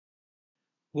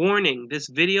Warning: this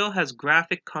video has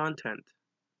graphic content.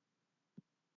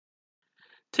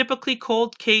 Typically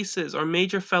cold cases are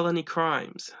major felony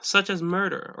crimes, such as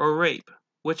murder or rape,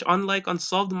 which unlike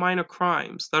unsolved minor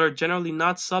crimes that are generally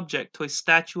not subject to a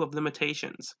statute of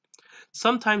limitations.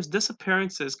 Sometimes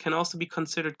disappearances can also be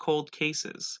considered cold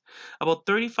cases. About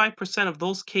 35% of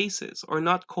those cases are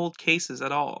not cold cases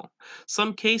at all.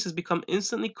 Some cases become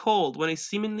instantly cold when a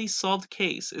seemingly solved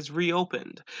case is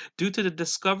reopened due to the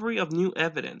discovery of new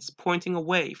evidence pointing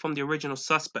away from the original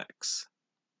suspects.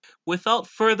 Without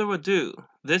further ado,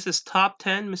 this is Top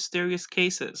 10 Mysterious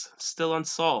Cases Still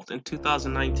Unsolved in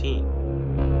 2019.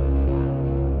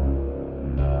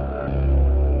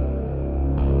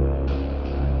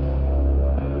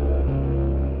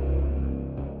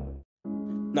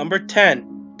 Number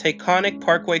 10. Taconic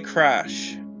Parkway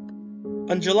Crash.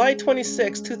 On July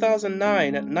 26,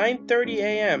 2009 at 9:30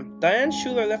 a.m., Diane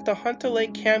Schuler left the Hunter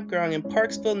Lake campground in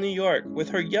Parksville, New York with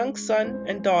her young son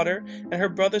and daughter and her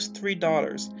brother's 3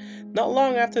 daughters. Not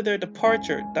long after their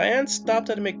departure, Diane stopped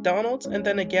at a McDonald's and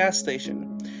then a gas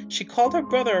station. She called her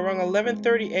brother around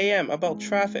 11:30 a.m. about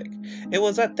traffic. It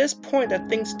was at this point that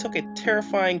things took a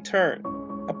terrifying turn.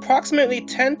 Approximately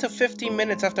 10 to 15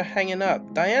 minutes after hanging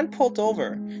up, Diane pulled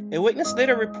over. A witness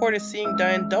later reported seeing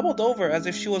Diane doubled over as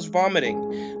if she was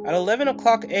vomiting. At 11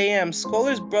 o'clock a.m.,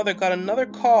 Scholar's brother got another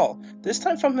call, this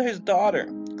time from his daughter,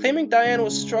 claiming Diane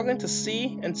was struggling to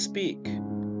see and speak.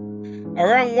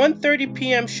 Around 1:30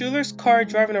 p.m., Schuler's car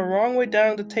driving the wrong way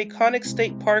down the Taconic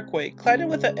State Parkway collided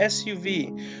with an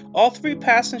SUV. All 3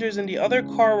 passengers in the other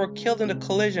car were killed in the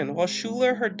collision, while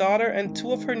Schuler, her daughter, and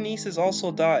 2 of her nieces also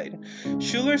died.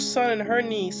 Schuler's son and her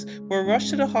niece were rushed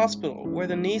to the hospital, where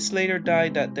the niece later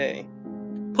died that day.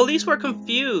 Police were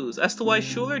confused as to why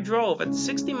Schuler drove at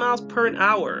 60 miles per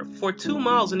hour for 2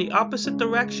 miles in the opposite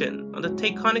direction on the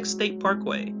Taconic State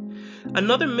Parkway.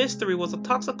 Another mystery was a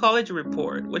toxicology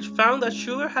report, which found that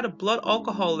Schuler had a blood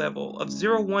alcohol level of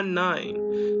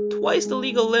 0.19, twice the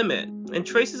legal limit, and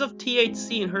traces of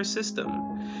THC in her system.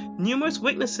 Numerous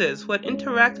witnesses who had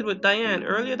interacted with Diane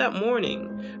earlier that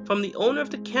morning, from the owner of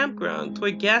the campground to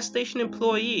a gas station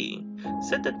employee,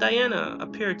 said that Diana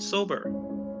appeared sober.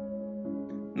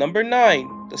 Number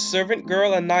 9. The Servant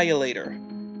Girl Annihilator.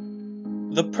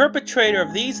 The perpetrator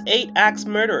of these 8 axe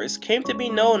murders came to be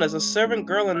known as the Servant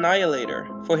Girl Annihilator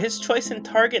for his choice in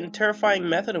target and terrifying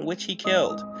method in which he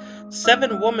killed.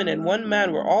 7 women and 1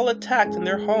 man were all attacked in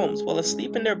their homes while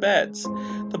asleep in their beds.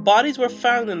 The bodies were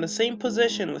found in the same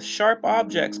position with sharp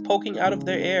objects poking out of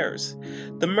their ears.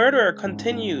 The murderer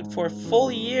continued for a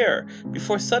full year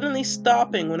before suddenly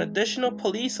stopping when additional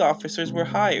police officers were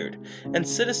hired and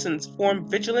citizens formed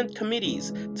vigilant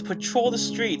committees to patrol the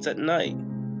streets at night.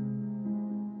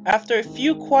 After a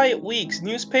few quiet weeks,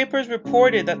 newspapers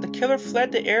reported that the killer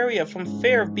fled the area from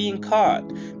fear of being caught.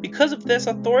 Because of this,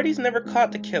 authorities never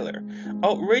caught the killer.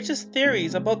 Outrageous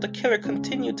theories about the killer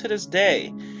continue to this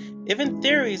day. Even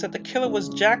theories that the killer was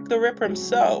Jack the Ripper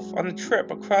himself on a trip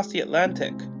across the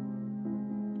Atlantic.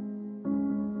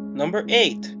 Number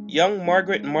 8. Young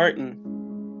Margaret Martin.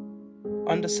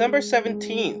 On December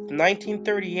 17,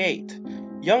 1938,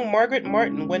 young Margaret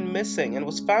Martin went missing and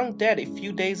was found dead a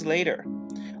few days later.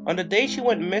 On the day she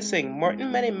went missing,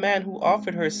 Martin met a man who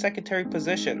offered her a secretary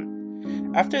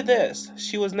position. After this,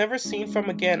 she was never seen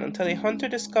from again until a hunter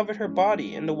discovered her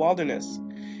body in the wilderness.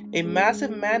 A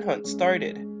massive manhunt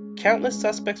started. Countless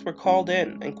suspects were called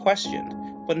in and questioned,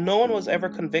 but no one was ever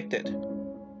convicted.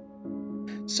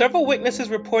 Several witnesses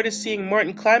reported seeing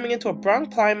Martin climbing into a brown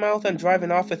Plymouth and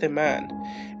driving off with a man.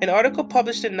 An article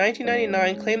published in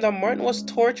 1999 claimed that Martin was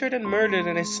tortured and murdered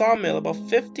in a sawmill about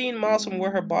 15 miles from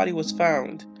where her body was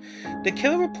found. The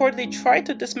killer reportedly tried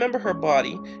to dismember her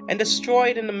body and destroy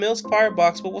it in the mill's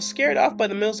firebox, but was scared off by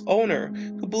the mill's owner,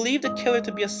 who believed the killer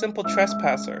to be a simple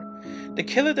trespasser. The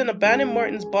killer then abandoned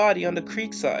Martin's body on the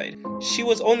creekside. She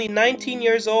was only 19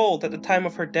 years old at the time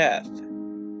of her death.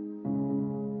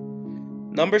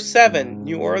 Number 7.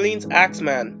 New Orleans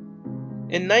Axeman.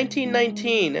 In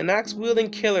 1919, an axe-wielding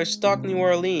killer stalked New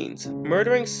Orleans,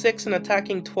 murdering 6 and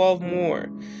attacking 12 more.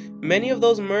 Many of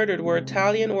those murdered were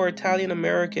Italian or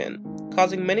Italian-American,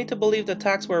 causing many to believe the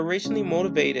attacks were racially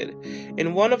motivated.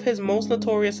 In one of his most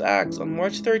notorious acts, on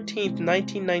March 13,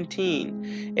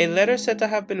 1919, a letter said to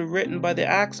have been written by the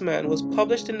Axeman was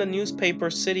published in the newspaper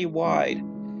citywide.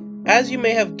 As you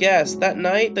may have guessed, that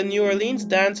night the New Orleans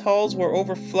dance halls were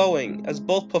overflowing as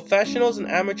both professionals and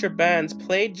amateur bands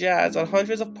played jazz at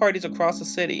hundreds of parties across the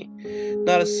city.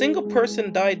 Not a single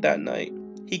person died that night.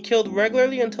 He killed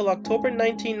regularly until October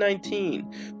 1919,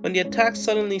 when the attacks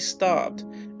suddenly stopped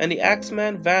and the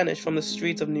Axeman vanished from the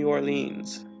streets of New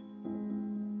Orleans.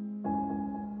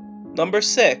 Number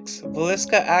 6.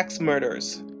 Villisca Axe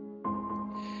Murders.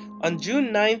 On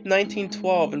June 9,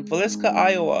 1912, in Villisca,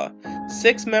 Iowa,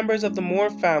 6 members of the Moore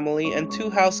family and 2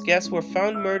 house guests were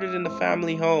found murdered in the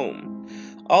family home.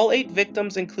 All 8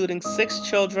 victims, including 6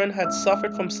 children, had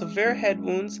suffered from severe head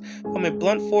wounds from a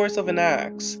blunt force of an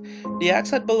axe. The axe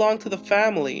had belonged to the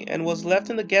family and was left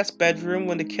in the guest bedroom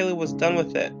when the killer was done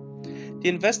with it. The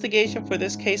investigation for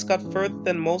this case got further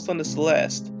than most on this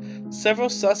list. Several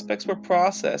suspects were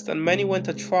processed and many went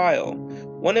to trial.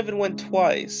 One even went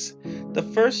twice. The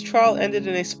first trial ended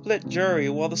in a split jury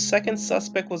while the second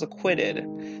suspect was acquitted.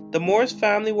 The Moore's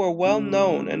family were well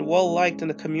known and well liked in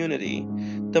the community.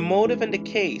 The motive and the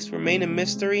case remain a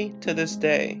mystery to this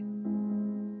day.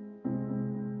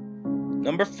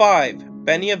 Number 5.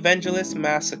 Benny Evangelist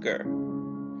Massacre.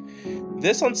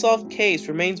 This unsolved case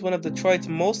remains one of Detroit's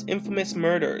most infamous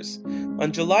murders.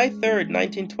 On July 3,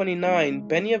 1929,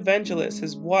 Benny Evangelist,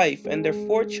 his wife, and their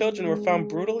 4 children were found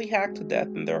brutally hacked to death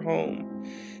in their home.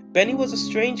 Benny was a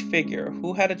strange figure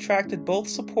who had attracted both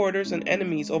supporters and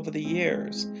enemies over the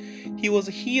years. He was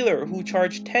a healer who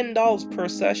charged $10 per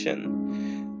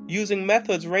session, using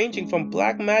methods ranging from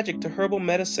black magic to herbal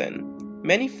medicine.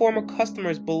 Many former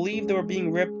customers believed they were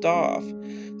being ripped off.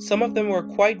 Some of them were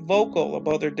quite vocal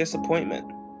about their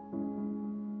disappointment.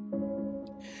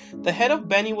 The head of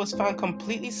Benny was found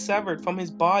completely severed from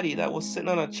his body that was sitting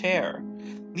on a chair,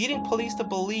 leading police to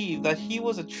believe that he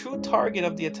was a true target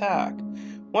of the attack.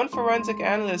 One forensic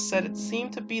analyst said it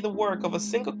seemed to be the work of a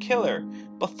single killer,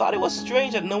 but thought it was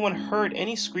strange that no one heard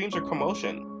any screams or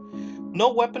commotion.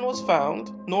 No weapon was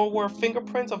found, nor were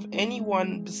fingerprints of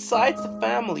anyone besides the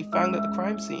family found at the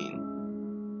crime scene.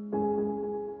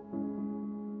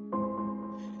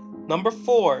 Number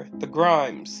 4. The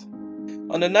Grimes.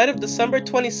 On the night of December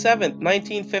 27,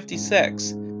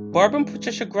 1956, Barbara and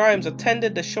Patricia Grimes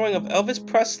attended the showing of Elvis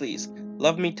Presley's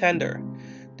Love Me Tender.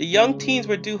 The young teens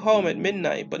were due home at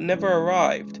midnight but never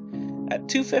arrived. At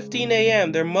 2:15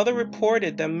 a.m., their mother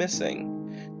reported them missing.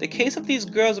 The case of these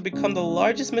girls had become the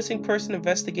largest missing person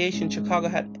investigation Chicago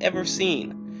had ever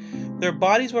seen. Their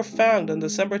bodies were found on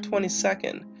December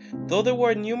 22nd, though there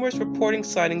were numerous reporting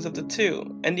sightings of the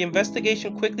two, and the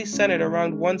investigation quickly centered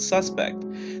around one suspect.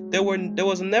 There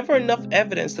was never enough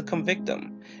evidence to convict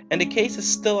them, and the case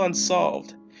is still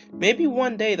unsolved. Maybe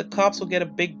one day the cops will get a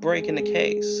big break in the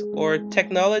case, or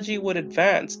technology would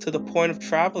advance to the point of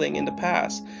traveling in the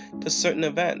past to certain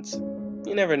events.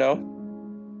 You never know.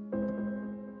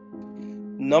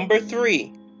 Number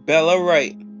 3. Bella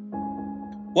Wright.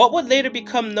 What would later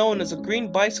become known as the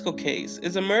Green Bicycle case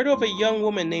is the murder of a young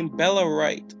woman named Bella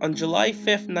Wright on July 5,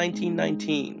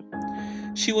 1919.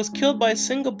 She was killed by a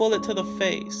single bullet to the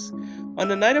face. On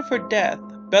the night of her death,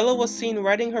 Bella was seen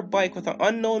riding her bike with an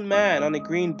unknown man on a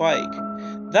green bike.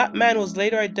 That man was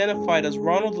later identified as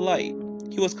Ronald Light.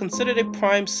 He was considered a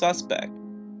prime suspect.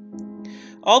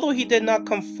 Although he did not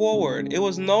come forward, it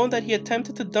was known that he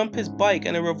attempted to dump his bike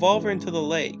and a revolver into the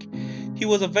lake. He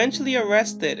was eventually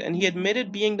arrested and he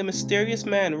admitted being the mysterious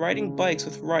man riding bikes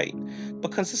with Wright,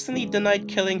 but consistently denied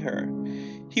killing her.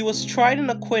 He was tried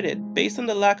and acquitted based on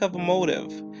the lack of a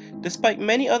motive. Despite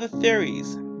many other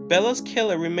theories, Bella's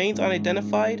killer remains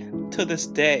unidentified to this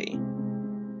day.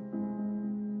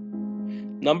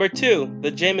 Number 2.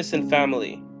 The Jameson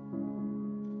family.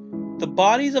 The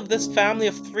bodies of this family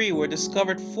of 3 were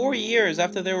discovered 4 years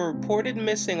after they were reported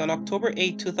missing on October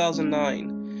 8,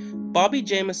 2009. Bobby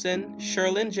Jameson,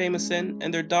 Sherlyn Jameson,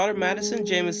 and their daughter Madison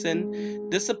Jameson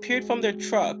disappeared from their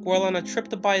truck while on a trip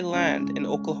to buy land in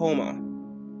Oklahoma.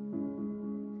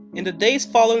 In the days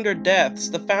following their deaths,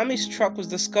 the family's truck was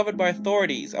discovered by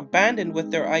authorities abandoned with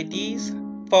their IDs,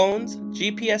 phones,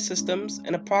 GPS systems,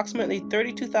 and approximately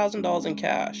 $32,000 in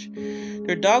cash.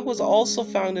 Their dog was also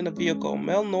found in the vehicle,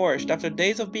 malnourished after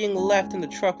days of being left in the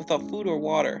truck without food or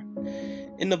water.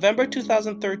 In November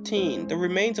 2013, the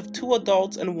remains of 2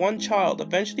 adults and 1 child,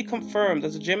 eventually confirmed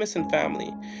as the Jameson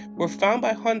family, were found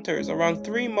by hunters around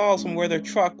 3 miles from where their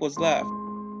truck was left.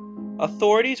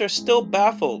 Authorities are still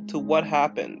baffled to what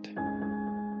happened.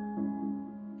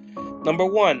 Number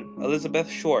 1. Elizabeth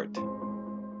Short.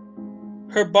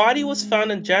 Her body was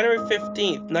found on January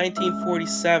 15,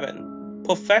 1947.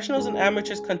 Professionals and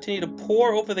amateurs continue to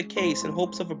pore over the case in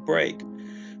hopes of a break.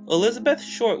 Elizabeth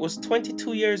Short was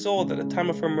 22 years old at the time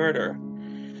of her murder.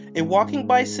 A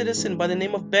walking-by citizen by the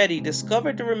name of Betty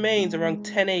discovered the remains around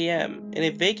 10 a.m. in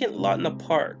a vacant lot in a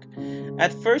park.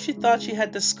 At first she thought she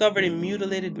had discovered a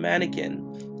mutilated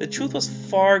mannequin. The truth was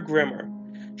far grimmer.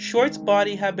 Short's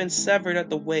body had been severed at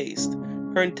the waist.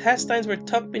 Her intestines were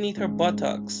tucked beneath her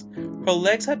buttocks. Her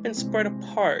legs had been spread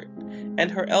apart,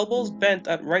 and her elbows bent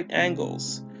at right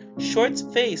angles. Short's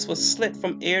face was slit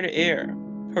from ear to ear.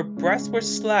 Her breasts were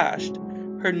slashed,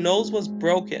 her nose was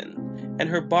broken, and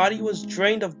her body was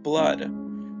drained of blood.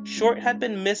 Short had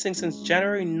been missing since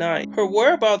January 9th. Her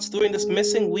whereabouts during this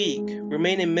missing week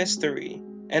remain a mystery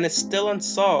and is still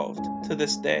unsolved to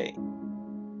this day.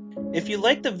 If you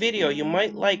liked the video, you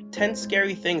might like 10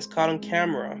 Scary Things Caught on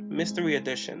Camera, Mystery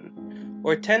Edition,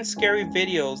 or 10 Scary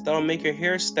Videos That'll Make Your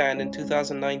Hair Stand in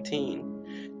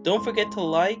 2019. Don't forget to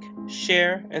like,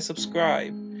 share, and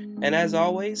subscribe. And as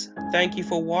always, thank you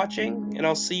for watching, and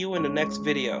I'll see you in the next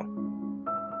video.